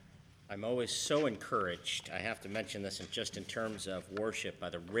I'm always so encouraged, I have to mention this just in terms of worship, by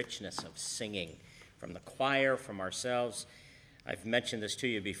the richness of singing from the choir, from ourselves. I've mentioned this to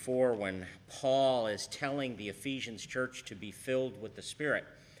you before when Paul is telling the Ephesians church to be filled with the Spirit.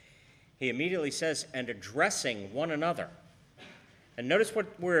 He immediately says, and addressing one another. And notice what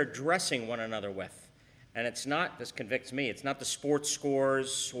we're addressing one another with. And it's not, this convicts me, it's not the sports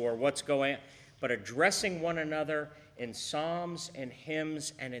scores or what's going on, but addressing one another in psalms and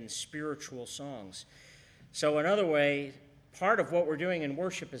hymns and in spiritual songs. So another way, part of what we're doing in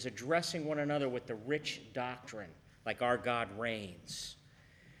worship is addressing one another with the rich doctrine, like our God reigns,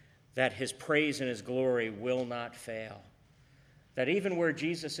 that his praise and his glory will not fail, that even where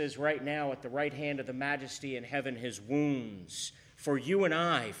Jesus is right now at the right hand of the majesty in heaven, his wounds for you and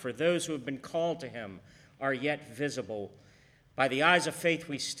I, for those who have been called to him, are yet visible. By the eyes of faith,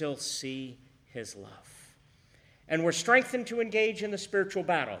 we still see his love. And we're strengthened to engage in the spiritual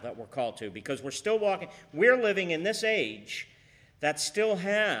battle that we're called to, because we're still walking. We're living in this age that still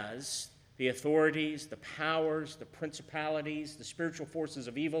has the authorities, the powers, the principalities, the spiritual forces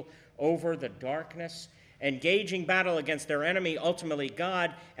of evil over the darkness, engaging battle against their enemy, ultimately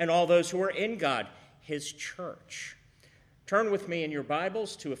God, and all those who are in God, his church. Turn with me in your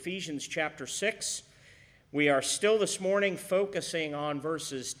Bibles to Ephesians chapter 6. We are still this morning focusing on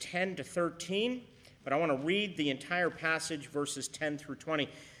verses 10 to 13, but I want to read the entire passage, verses 10 through 20.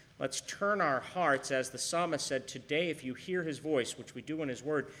 Let's turn our hearts, as the psalmist said, today if you hear his voice, which we do in his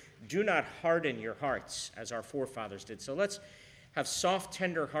word, do not harden your hearts as our forefathers did. So let's have soft,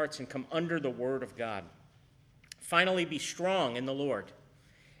 tender hearts and come under the word of God. Finally, be strong in the Lord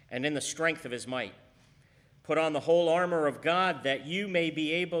and in the strength of his might. Put on the whole armor of God, that you may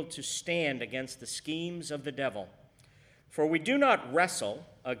be able to stand against the schemes of the devil. For we do not wrestle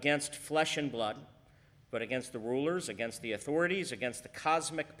against flesh and blood, but against the rulers, against the authorities, against the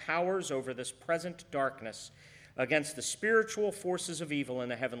cosmic powers over this present darkness, against the spiritual forces of evil in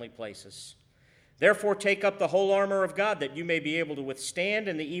the heavenly places. Therefore take up the whole armor of God, that you may be able to withstand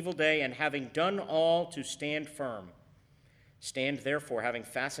in the evil day, and having done all, to stand firm. Stand therefore, having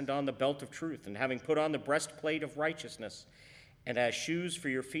fastened on the belt of truth, and having put on the breastplate of righteousness, and as shoes for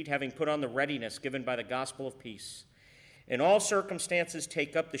your feet, having put on the readiness given by the gospel of peace. In all circumstances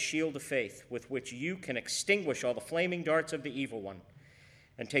take up the shield of faith, with which you can extinguish all the flaming darts of the evil one,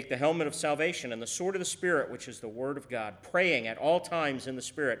 and take the helmet of salvation and the sword of the Spirit, which is the word of God, praying at all times in the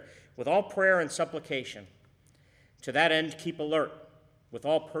Spirit, with all prayer and supplication. To that end keep alert, with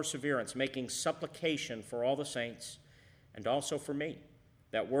all perseverance, making supplication for all the saints, and also for me,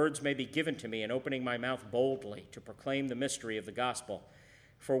 that words may be given to me in opening my mouth boldly to proclaim the mystery of the gospel,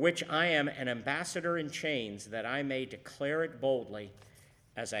 for which I am an ambassador in chains, that I may declare it boldly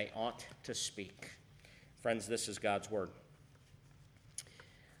as I ought to speak. Friends, this is God's word.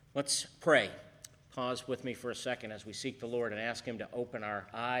 Let's pray. Pause with me for a second as we seek the Lord and ask him to open our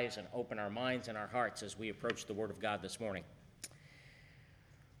eyes and open our minds and our hearts as we approach the word of God this morning.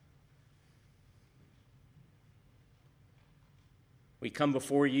 We come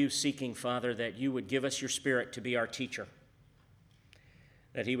before you seeking, Father, that you would give us your Spirit to be our teacher,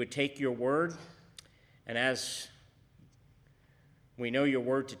 that he would take your word, and as we know your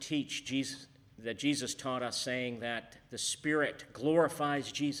word to teach, Jesus taught us, saying that the Spirit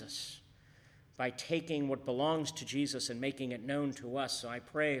glorifies Jesus by taking what belongs to Jesus and making it known to us. So I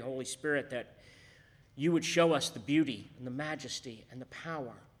pray, Holy Spirit, that you would show us the beauty and the majesty and the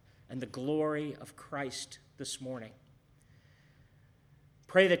power and the glory of Christ this morning.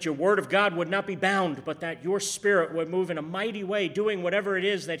 Pray that your word of God would not be bound, but that your Spirit would move in a mighty way, doing whatever it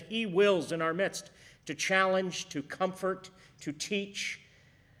is that he wills in our midst, to challenge, to comfort, to teach,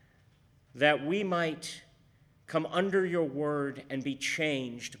 that we might come under your word and be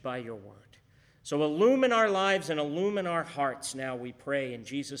changed by your word. So illumine our lives and illumine our hearts now, we pray in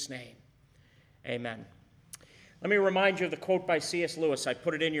Jesus' name. Amen. Let me remind you of the quote by C.S. Lewis. I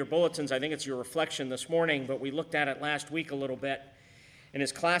put it in your bulletins. I think it's your reflection this morning, but we looked at it last week a little bit. In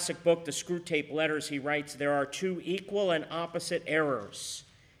his classic book, The Screwtape Letters, he writes, "There are two equal and opposite errors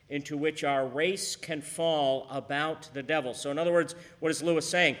into which our race can fall about the devil." So in other words, what is Lewis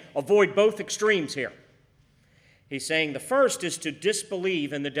saying? Avoid both extremes here. He's saying the first is to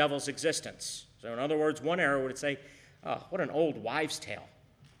disbelieve in the devil's existence. So in other words, one error would say, oh, what an old wives' tale.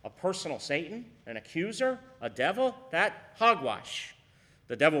 A personal Satan, an accuser, a devil, that hogwash.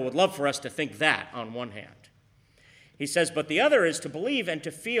 The devil would love for us to think that on one hand. He says, but the other is to believe and to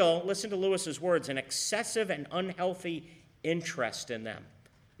feel, listen to Lewis's words, an excessive and unhealthy interest in them.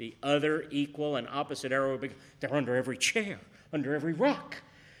 The other equal and opposite error would be, they're under every chair, under every rock.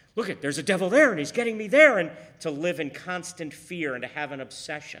 Look there's a devil there, and he's getting me there, and to live in constant fear and to have an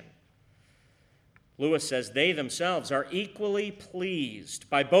obsession. Lewis says, they themselves are equally pleased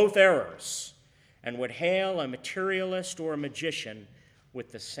by both errors and would hail a materialist or a magician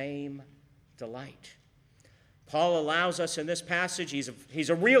with the same delight. Paul allows us in this passage, he's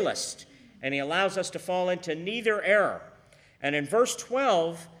a realist, and he allows us to fall into neither error. And in verse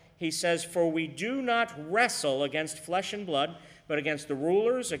 12, he says, for we do not wrestle against flesh and blood, but against the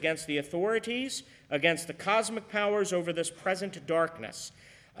rulers, against the authorities, against the cosmic powers over this present darkness,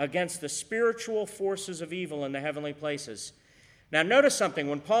 against the spiritual forces of evil in the heavenly places. Now notice something.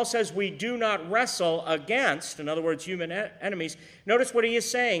 When Paul says we do not wrestle against, in other words, human enemies, notice what he is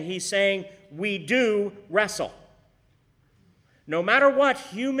saying. He's saying we do wrestle. No matter what,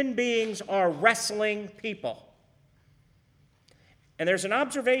 human beings are wrestling people. And there's an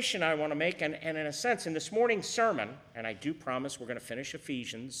observation I want to make, and in a sense, in this morning's sermon, and I do promise we're going to finish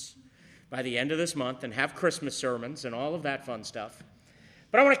Ephesians by the end of this month and have Christmas sermons and all of that fun stuff.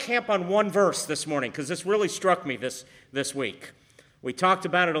 But I want to camp on one verse this morning because this really struck me this week. We talked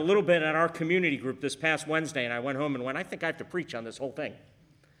about it a little bit at our community group this past Wednesday, and I went home and went, I think I have to preach on this whole thing.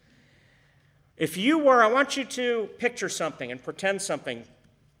 If you were, I want you to picture something and pretend something.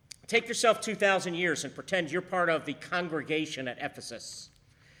 Take yourself 2,000 years and pretend you're part of the congregation at Ephesus.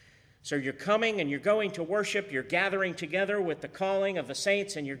 So you're coming and you're going to worship, you're gathering together with the calling of the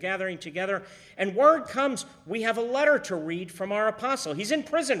saints, and you're gathering together, and word comes, we have a letter to read from our apostle. He's in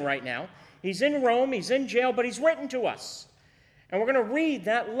prison right now. He's in Rome, he's in jail, but he's written to us. And we're going to read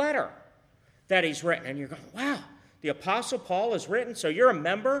that letter that he's written. And you're going, wow, the apostle Paul has written, so you're a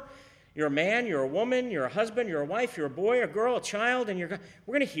member. You're a man, you're a woman, you're a husband, you're a wife, you're a boy, a girl, a child, and we're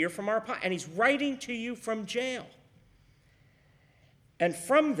going to hear from our apostle. And he's writing to you from jail. And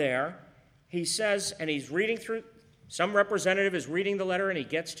from there, he says, and he's reading through, some representative is reading the letter, and he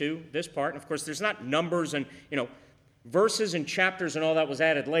gets to this part. And of course, there's not numbers and, verses and chapters and all that was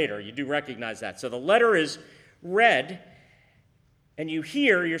added later. You do recognize that. So the letter is read, and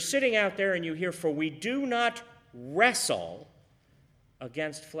you're sitting out there, and you hear, for we do not wrestle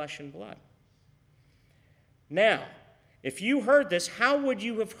against flesh and blood. Now, if you heard this, how would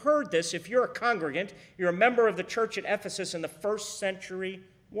you have heard this if you're a congregant, you're a member of the church at Ephesus in the first century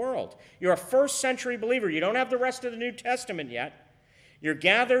world? You're a first century believer. You don't have the rest of the New Testament yet. You're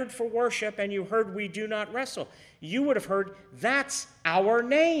gathered for worship, and you heard we do not wrestle. You would have heard, that's our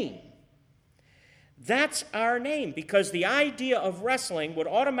name. That's our name, because the idea of wrestling would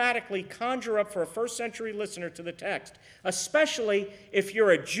automatically conjure up for a first century listener to the text, especially if you're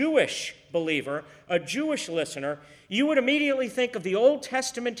a Jewish believer, a Jewish listener, you would immediately think of the Old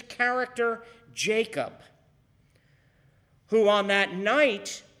Testament character Jacob, who on that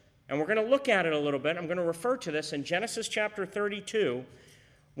night, and we're going to look at it a little bit, I'm going to refer to this in Genesis chapter 32,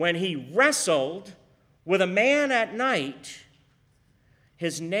 when he wrestled with a man at night,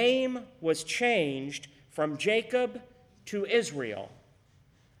 his name was changed from Jacob to Israel.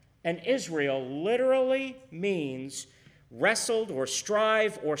 And Israel literally means wrestled or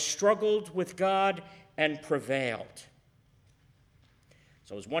strive or struggled with God and prevailed.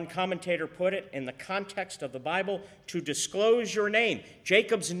 So as one commentator put it, in the context of the Bible, to disclose your name,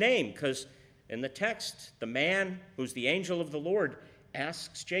 Jacob's name, because in the text, the man who's the angel of the Lord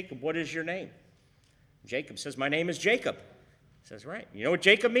asks Jacob, what is your name? Jacob says, my name is Jacob. He says, right. You know what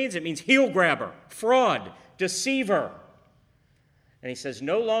Jacob means? It means heel grabber, fraud, deceiver. And he says,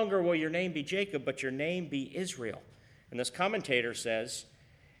 no longer will your name be Jacob, but your name be Israel. And this commentator says,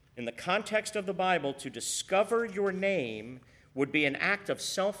 in the context of the Bible, to discover your name would be an act of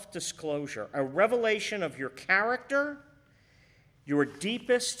self-disclosure, a revelation of your character, your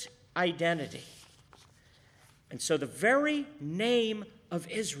deepest identity. And so the very name of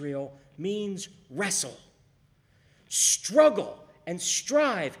Israel means wrestle. Struggle and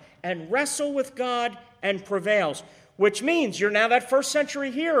strive and wrestle with God and prevails, which means you're now that first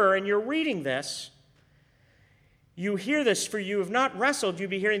century hearer and you're reading this. You hear this, for you have not wrestled, you'll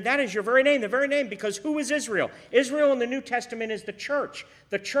be hearing, that is your very name, because who is Israel? Israel in the New Testament is the church.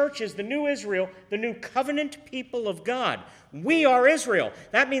 The church is the new Israel, the new covenant people of God. We are Israel.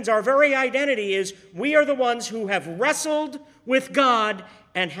 That means our very identity is we are the ones who have wrestled with God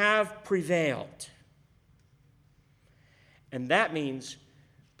and have prevailed. And that means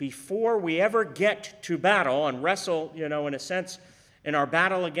before we ever get to battle and wrestle, in a sense, in our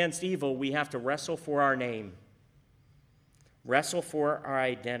battle against evil, we have to wrestle for our name. Wrestle for our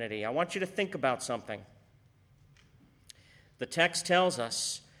identity. I want you to think about something. The text tells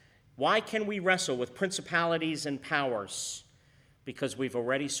us, why can we wrestle with principalities and powers? Because we've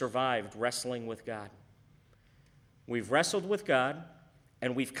already survived wrestling with God. We've wrestled with God,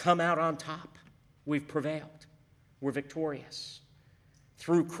 and we've come out on top. We've prevailed. We're victorious.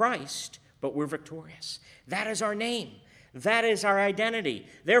 Through Christ, but we're victorious. That is our name. That is our identity.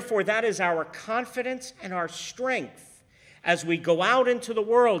 Therefore, that is our confidence and our strength as we go out into the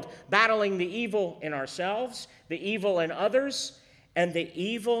world battling the evil in ourselves, the evil in others, and the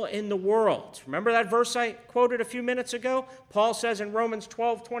evil in the world. Remember that verse I quoted a few minutes ago? Paul says in Romans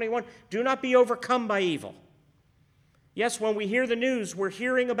 12:21, do not be overcome by evil. Yes, when we hear the news, we're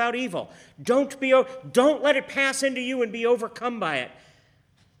hearing about evil. Don't let it pass into you and be overcome by it.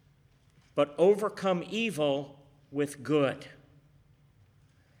 But overcome evil with good.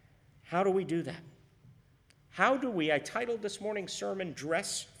 How do we do that? I titled this morning's sermon,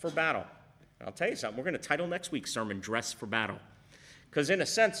 Dress for Battle. And I'll tell you something, we're going to title next week's sermon, Dress for Battle. Because in a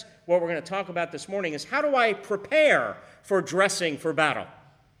sense, what we're going to talk about this morning is how do I prepare for dressing for battle?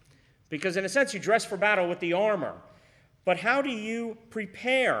 Because in a sense, you dress for battle with the armor. But how do you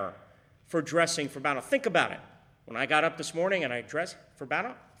prepare for dressing for battle? Think about it. When I got up this morning and I dressed for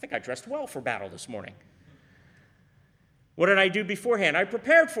battle, I think I dressed well for battle this morning. What did I do beforehand? I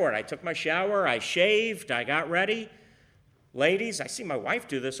prepared for it. I took my shower, I shaved, I got ready. Ladies, I see my wife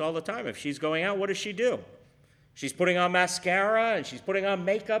do this all the time. If she's going out, what does she do? She's putting on mascara and she's putting on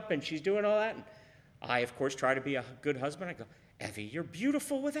makeup and she's doing all that. And I, of course, try to be a good husband. I go, Evie, you're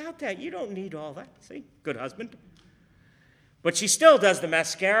beautiful without that. You don't need all that. See, good husband. But she still does the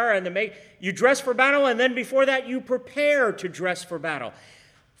mascara and the makeup. You dress for battle, and then before that, you prepare to dress for battle.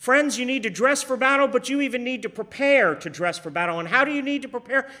 Friends, you need to dress for battle, but you even need to prepare to dress for battle. And how do you need to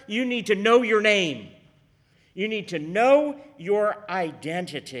prepare? You need to know your name. You need to know your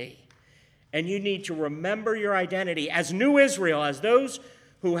identity. And you need to remember your identity as new Israel, as those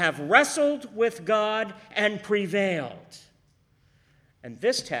who have wrestled with God and prevailed. And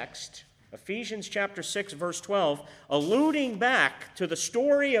this text, Ephesians chapter 6, verse 12, alluding back to the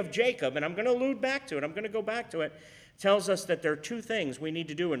story of Jacob, and I'm going to allude back to it, I'm going to go back to it, tells us that there are two things we need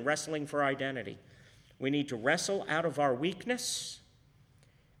to do in wrestling for identity. We need to wrestle out of our weakness,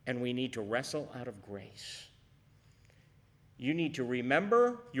 and we need to wrestle out of grace. You need to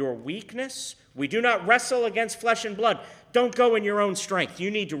remember your weakness. We do not wrestle against flesh and blood. Don't go in your own strength. You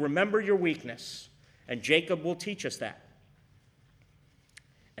need to remember your weakness. And Jacob will teach us that.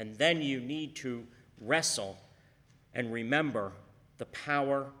 And then you need to wrestle and remember the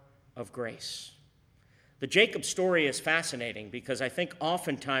power of grace. The Jacob story is fascinating because I think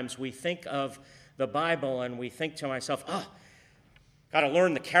oftentimes we think of the Bible and we think to myself, got to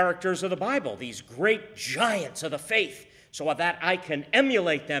learn the characters of the Bible, these great giants of the faith, so that I can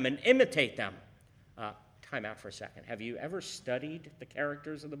emulate them and imitate them. Time out for a second. Have you ever studied the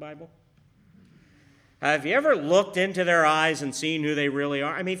characters of the Bible? Have you ever looked into their eyes and seen who they really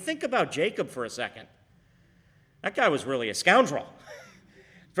are? I mean, think about Jacob for a second. That guy was really a scoundrel.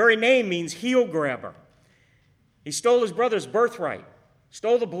 Very name means heel grabber. He stole his brother's birthright,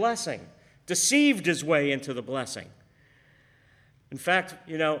 stole the blessing, deceived his way into the blessing. In fact,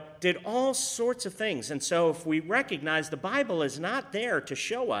 did all sorts of things. And so if we recognize the Bible is not there to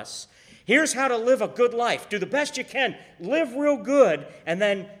show us, here's how to live a good life. Do the best you can. Live real good, and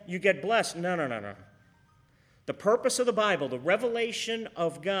then you get blessed. No. The purpose of the Bible, the revelation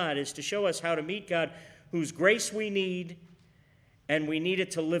of God, is to show us how to meet God, whose grace we need, and we need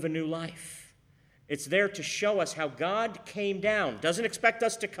it to live a new life. It's there to show us how God came down. Doesn't expect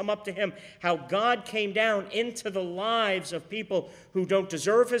us to come up to him. How God came down into the lives of people who don't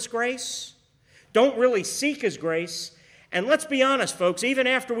deserve his grace, don't really seek his grace. And let's be honest, folks, even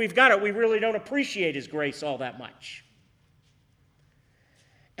after we've got it, we really don't appreciate his grace all that much.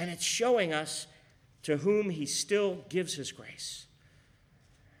 And it's showing us to whom he still gives his grace.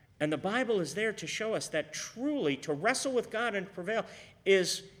 And the Bible is there to show us that truly to wrestle with God and prevail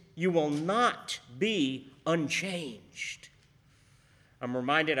is you will not be unchanged. I'm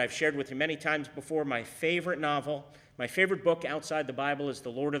reminded, I've shared with you many times before, my favorite novel, my favorite book outside the Bible is The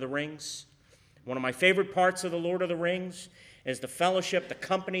Lord of the Rings. One of my favorite parts of The Lord of the Rings is the fellowship, the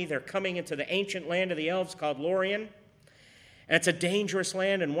company. They're coming into the ancient land of the elves called Lorien. And it's a dangerous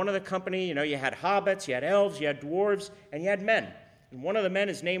land. And one of the company, you had hobbits, you had elves, you had dwarves, and you had men. And one of the men,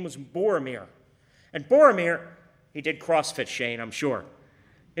 his name was Boromir. And Boromir, he did CrossFit, Shane, I'm sure.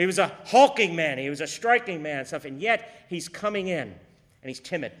 He was a hulking man. He was a striking man and stuff. And yet he's coming in, and he's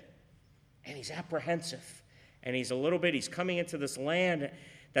timid, and he's apprehensive. And he's coming into this land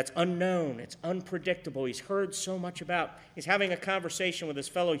that's unknown. It's unpredictable. He's heard so much about. He's having a conversation with his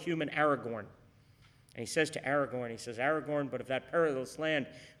fellow human, Aragorn. And he says to Aragorn, Aragorn, but of that perilous land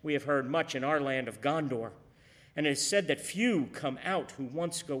we have heard much in our land of Gondor. And it is said that few come out who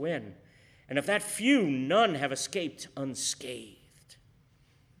once go in. And of that few, none have escaped unscathed.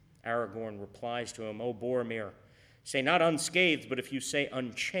 Aragorn replies to him, O Boromir, say not unscathed, but if you say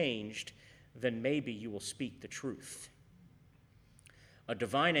unchanged, then maybe you will speak the truth. A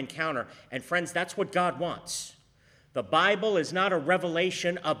divine encounter. And friends, that's what God wants. The Bible is not a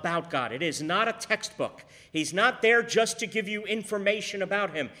revelation about God. It is not a textbook. He's not there just to give you information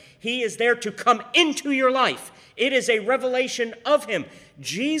about him. He is there to come into your life. It is a revelation of him.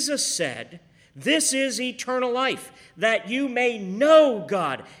 Jesus said, "This is eternal life, that you may know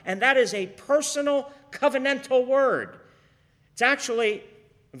God." And that is a personal, covenantal word. It's actually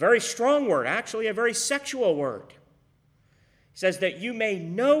a very strong word, actually a very sexual word. He says that you may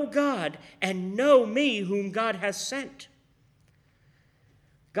know God and know me whom God has sent.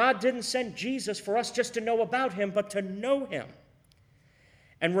 God didn't send Jesus for us just to know about him, but to know him.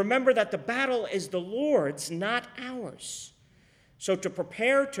 And remember that the battle is the Lord's, not ours. So to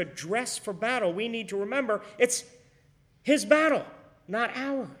prepare to dress for battle, we need to remember it's his battle, not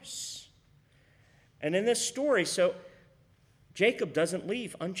ours. And in this story, so Jacob doesn't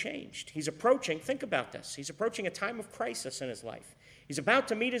leave unchanged. He's approaching, think about this, he's approaching a time of crisis in his life. He's about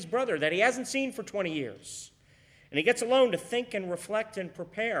to meet his brother that he hasn't seen for 20 years. And he gets alone to think and reflect and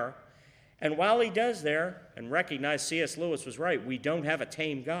prepare. And while he does there, and recognize C.S. Lewis was right, we don't have a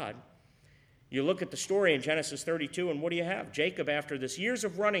tame God. You look at the story in Genesis 32, and what do you have? Jacob, after this years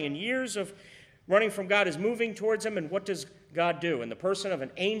of running and years of running from God, is moving towards him, and what does God do? In the person of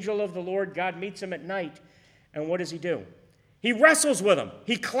an angel of the Lord, God meets him at night, and what does he do? He wrestles with him.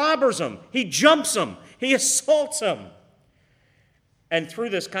 He clobbers him. He jumps him. He assaults him. And through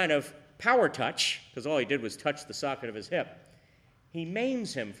this kind of power touch, because all he did was touch the socket of his hip, he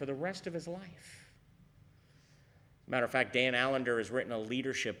maims him for the rest of his life. Matter of fact, Dan Allender has written a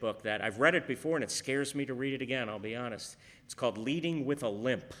leadership book that I've read it before, and it scares me to read it again, I'll be honest. It's called Leading with a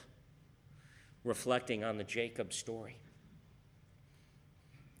Limp, reflecting on the Jacob story.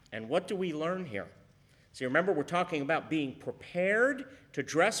 And what do we learn here? See, remember, we're talking about being prepared to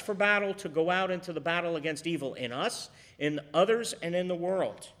dress for battle, to go out into the battle against evil in us, in others, and in the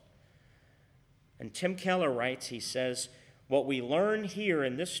world. And Tim Keller writes, he says, what we learn here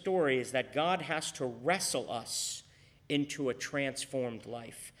in this story is that God has to wrestle us into a transformed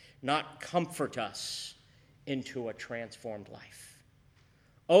life, not comfort us into a transformed life.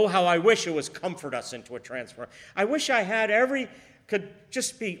 Oh, how I wish it was comfort us into a transformed. I wish I could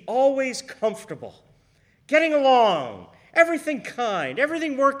just be always comfortable. Getting along, everything kind,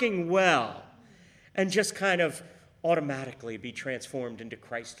 everything working well, and just kind of automatically be transformed into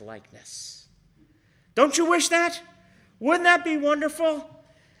Christ-likeness. Don't you wish that? Wouldn't that be wonderful?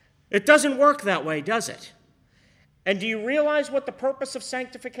 It doesn't work that way, does it? And do you realize what the purpose of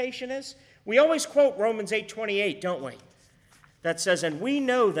sanctification is? We always quote Romans 8:28, don't we? That says, "And we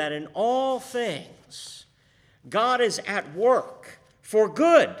know that in all things God is at work for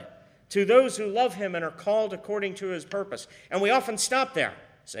good to those who love him and are called according to his purpose." And we often stop there.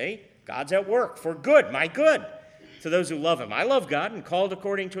 See, God's at work for good, my good, to those who love him. I love God and called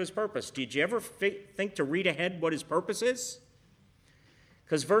according to his purpose. Did you ever think to read ahead what his purpose is?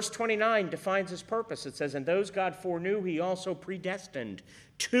 Because verse 29 defines his purpose. It says, "And those God foreknew, he also predestined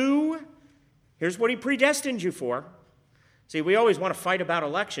to," here's what he predestined you for. See, we always want to fight about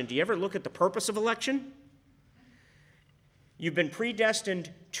election. Do you ever look at the purpose of election? You've been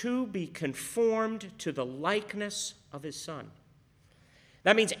predestined to be conformed to the likeness of his Son.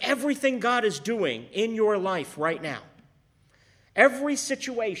 That means everything God is doing in your life right now, every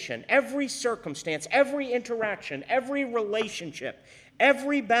situation, every circumstance, every interaction, every relationship,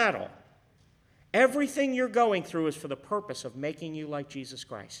 every battle, everything you're going through is for the purpose of making you like Jesus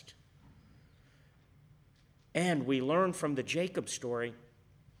Christ. And we learn from the Jacob story,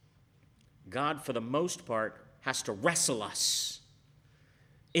 God, for the most part, has to wrestle us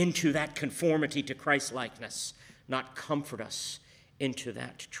into that conformity to Christ-likeness, not comfort us into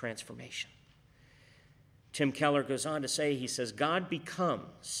that transformation. Tim Keller goes on to say, he says, God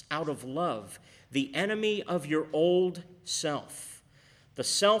becomes, out of love, the enemy of your old self, the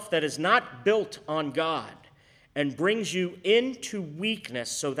self that is not built on God, and brings you into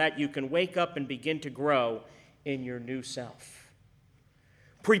weakness so that you can wake up and begin to grow in your new self.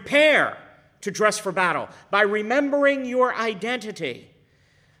 Prepare to dress for battle by remembering your identity,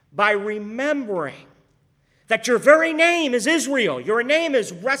 by remembering that your very name is Israel. Your name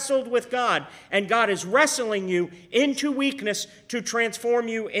is wrestled with God, and God is wrestling you into weakness to transform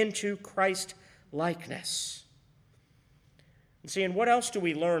you into Christ-likeness. And see, and what else do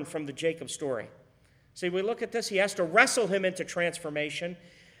we learn from the Jacob story? See, we look at this, he has to wrestle him into transformation,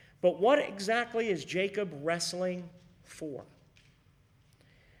 but what exactly is Jacob wrestling for?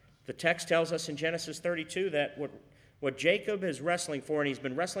 The text tells us in Genesis 32 that what Jacob is wrestling for, and he's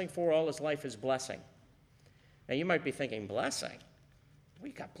been wrestling for all his life, is blessing. Now, you might be thinking, blessing?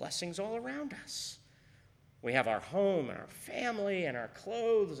 we've got blessings all around us. We have our home and our family and our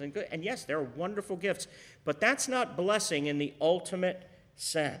clothes and yes, there are wonderful gifts, but that's not blessing in the ultimate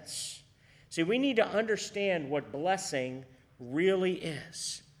sense. See, we need to understand what blessing really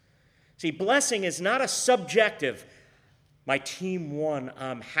is. See, blessing is not a subjective, my team won,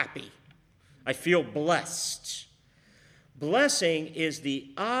 I'm happy. I feel blessed. Blessing is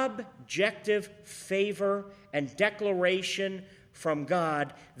the objective favor and declaration from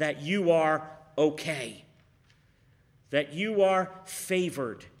God that you are okay, that you are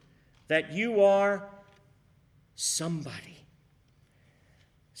favored, that you are somebody.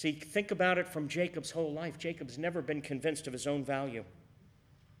 See, think about it from Jacob's whole life. Jacob's never been convinced of his own value.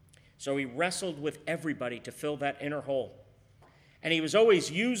 So he wrestled with everybody to fill that inner hole. And he was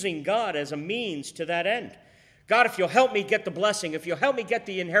always using God as a means to that end. God, if you'll help me get the blessing, if you'll help me get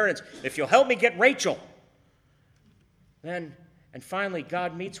the inheritance, if you'll help me get Rachel. And finally,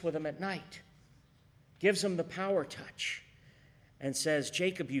 God meets with him at night, gives him the power touch, and says,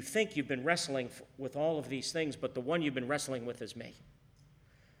 Jacob, you think you've been wrestling with all of these things, but the one you've been wrestling with is me.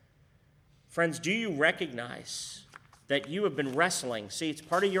 Friends, do you recognize that you have been wrestling? See, it's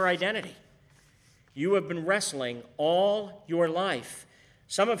part of your identity. You have been wrestling all your life.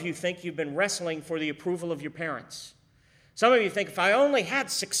 Some of you think you've been wrestling for the approval of your parents. Some of you think, if I only had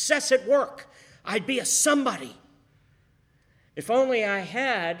success at work, I'd be a somebody. If only I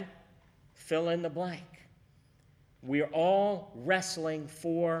had, fill in the blank. We're all wrestling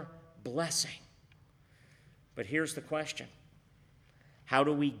for blessing. But here's the question. How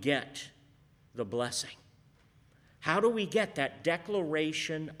do we get the blessing? How do we get that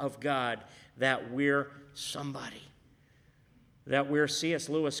declaration of God that we're somebody? That we're, C.S.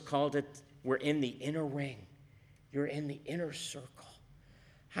 Lewis called it, we're in the inner ring. You're in the inner circle.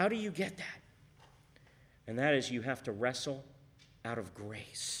 How do you get that? And that is you have to wrestle out of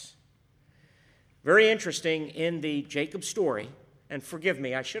grace. Very interesting in the Jacob story, and forgive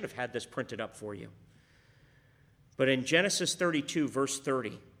me, I should have had this printed up for you. But in Genesis 32, verse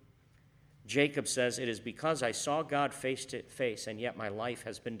 30, Jacob says, it is because I saw God face to face, and yet my life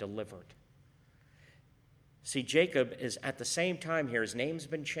has been delivered. See, Jacob is at the same time here. His name's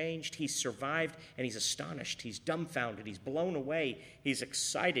been changed. He's survived, and he's astonished. He's dumbfounded. He's blown away. He's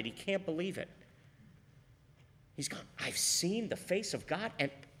excited. He can't believe it. He's gone, I've seen the face of God, and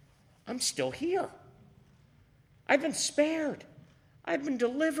I'm still here. I've been spared. I've been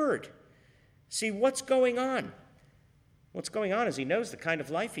delivered. See, what's going on? What's going on is he knows the kind of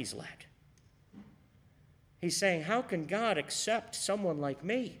life he's led. He's saying, how can God accept someone like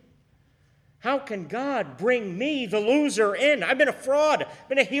me? How can God bring me, the loser, in? I've been a fraud. I've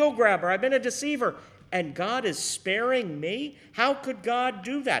been a heel grabber. I've been a deceiver. And God is sparing me? How could God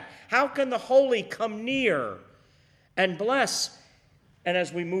do that? How can the holy come near and bless? And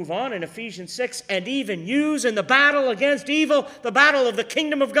as we move on in Ephesians 6, and even use in the battle against evil, the battle of the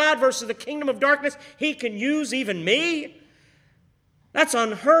kingdom of God versus the kingdom of darkness, he can use even me? That's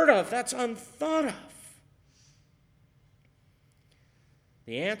unheard of. That's unthought of.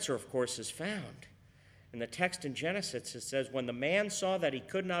 The answer, of course, is found in the text in Genesis. It says, when the man saw that he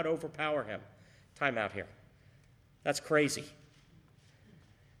could not overpower him. Time out here. That's crazy.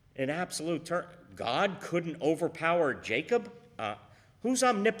 In absolute terms, God couldn't overpower Jacob? Who's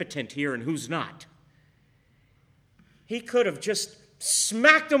omnipotent here and who's not? He could have just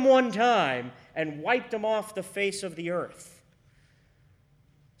smacked him one time and wiped him off the face of the earth.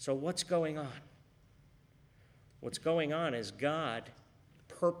 So what's going on? What's going on is God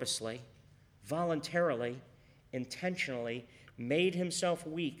purposely, voluntarily, intentionally made himself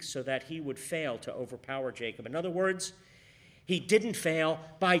weak so that he would fail to overpower Jacob. In other words, he didn't fail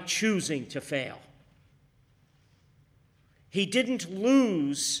by choosing to fail. He didn't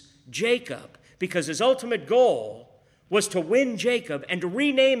lose Jacob because his ultimate goal was to win Jacob and to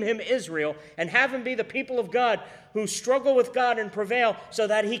rename him Israel and have him be the people of God who struggle with God and prevail so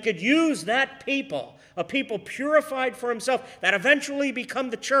that he could use that people, a people purified for himself, that eventually become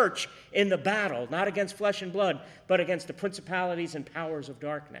the church in the battle, not against flesh and blood, but against the principalities and powers of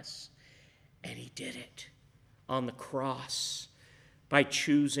darkness. And he did it on the cross by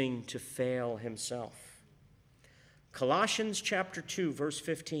choosing to fail himself. Colossians chapter 2, verse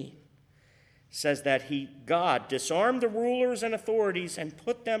 15 says that God disarmed the rulers and authorities and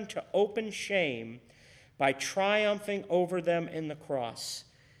put them to open shame by triumphing over them in the cross.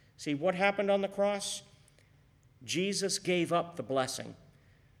 See, what happened on the cross? Jesus gave up the blessing.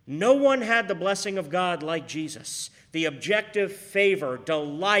 No one had the blessing of God like Jesus. The objective favor,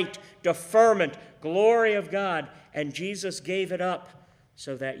 delight, deferment, glory of God. And Jesus gave it up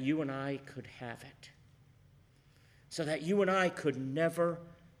so that you and I could have it. so that you and I could never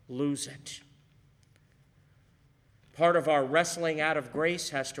lose it. Part of our wrestling out of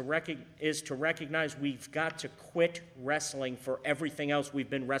grace is to recognize we've got to quit wrestling for everything else we've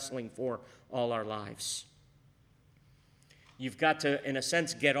been wrestling for all our lives. You've got to, in a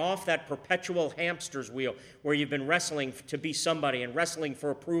sense, get off that perpetual hamster's wheel where you've been wrestling to be somebody and wrestling for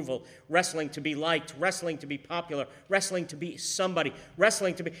approval, wrestling to be liked, wrestling to be popular, wrestling to be somebody,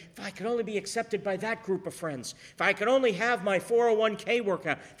 wrestling to be, if I could only be accepted by that group of friends, if I could only have my 401k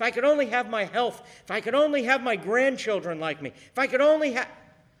workout, if I could only have my health, if I could only have my grandchildren like me, if I could only have...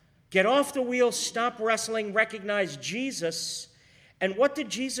 Get off the wheel, stop wrestling, recognize Jesus. And what did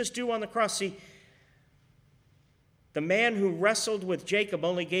Jesus do on the cross? See, the man who wrestled with Jacob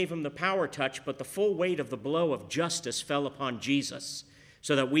only gave him the power touch, but the full weight of the blow of justice fell upon Jesus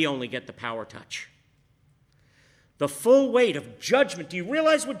so that we only get the power touch. The full weight of judgment. Do you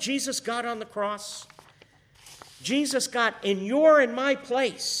realize what Jesus got on the cross? Jesus got in your and my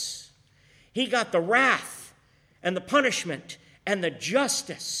place. He got the wrath and the punishment and the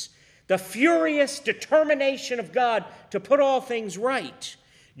justice, the furious determination of God to put all things right.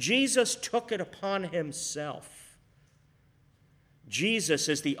 Jesus took it upon himself. Jesus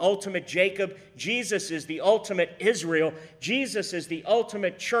is the ultimate Jacob. Jesus is the ultimate Israel. Jesus is the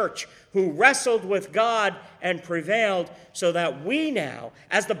ultimate church who wrestled with God and prevailed so that we now,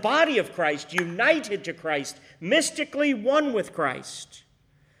 as the body of Christ, united to Christ, mystically one with Christ,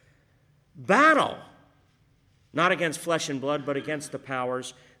 battle, not against flesh and blood, but against the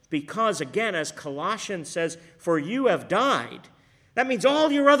powers, because, again, as Colossians says, for you have died. That means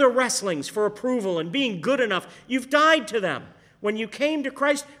all your other wrestlings for approval and being good enough, you've died to them. When you came to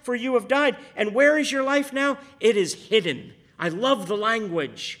Christ, for you have died. And where is your life now? It is hidden. I love the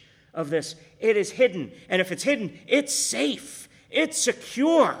language of this. It is hidden. And if it's hidden, it's safe. It's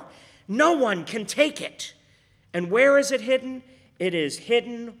secure. No one can take it. And where is it hidden? It is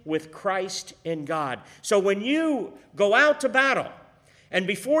hidden with Christ in God. So when you go out to battle, and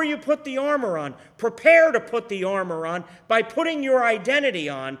before you put the armor on, prepare to put the armor on by putting your identity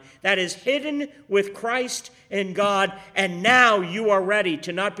on that is hidden with Christ in God. And now you are ready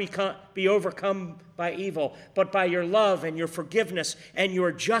to not be overcome by evil, but by your love and your forgiveness and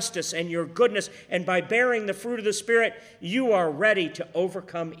your justice and your goodness. And by bearing the fruit of the Spirit, you are ready to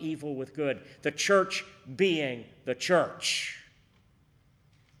overcome evil with good. The church being the church.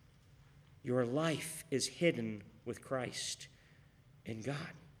 Your life is hidden with Christ in God.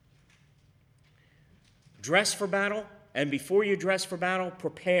 Dress for battle, and before you dress for battle,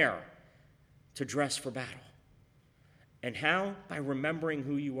 prepare to dress for battle. And how? By remembering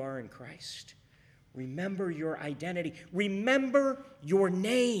who you are in Christ. Remember your identity. Remember your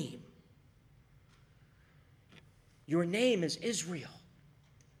name. Your name is Israel.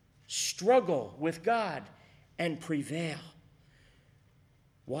 Struggle with God and prevail.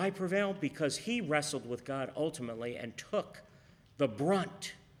 Why prevail? Because he wrestled with God ultimately and took the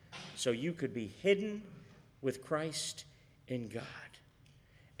brunt, so you could be hidden with Christ in God.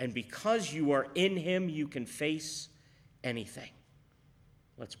 And because you are in him, you can face anything.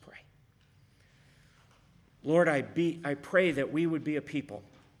 Let's pray. Lord, I pray that we would be a people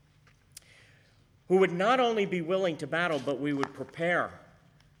who would not only be willing to battle, but we would prepare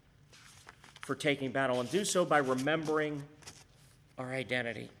for taking battle, and do so by remembering our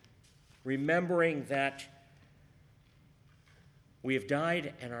identity, remembering that we have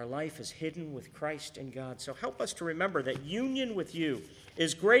died and our life is hidden with Christ in God. So help us to remember that union with you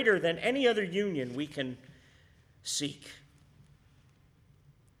is greater than any other union we can seek.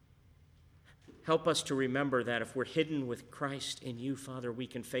 Help us to remember that if we're hidden with Christ in you, Father, we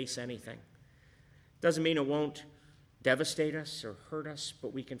can face anything. Doesn't mean it won't devastate us or hurt us,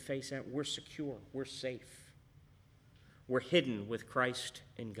 but we can face it. We're secure. We're safe. We're hidden with Christ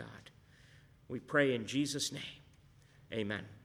in God. We pray in Jesus' name. Amen.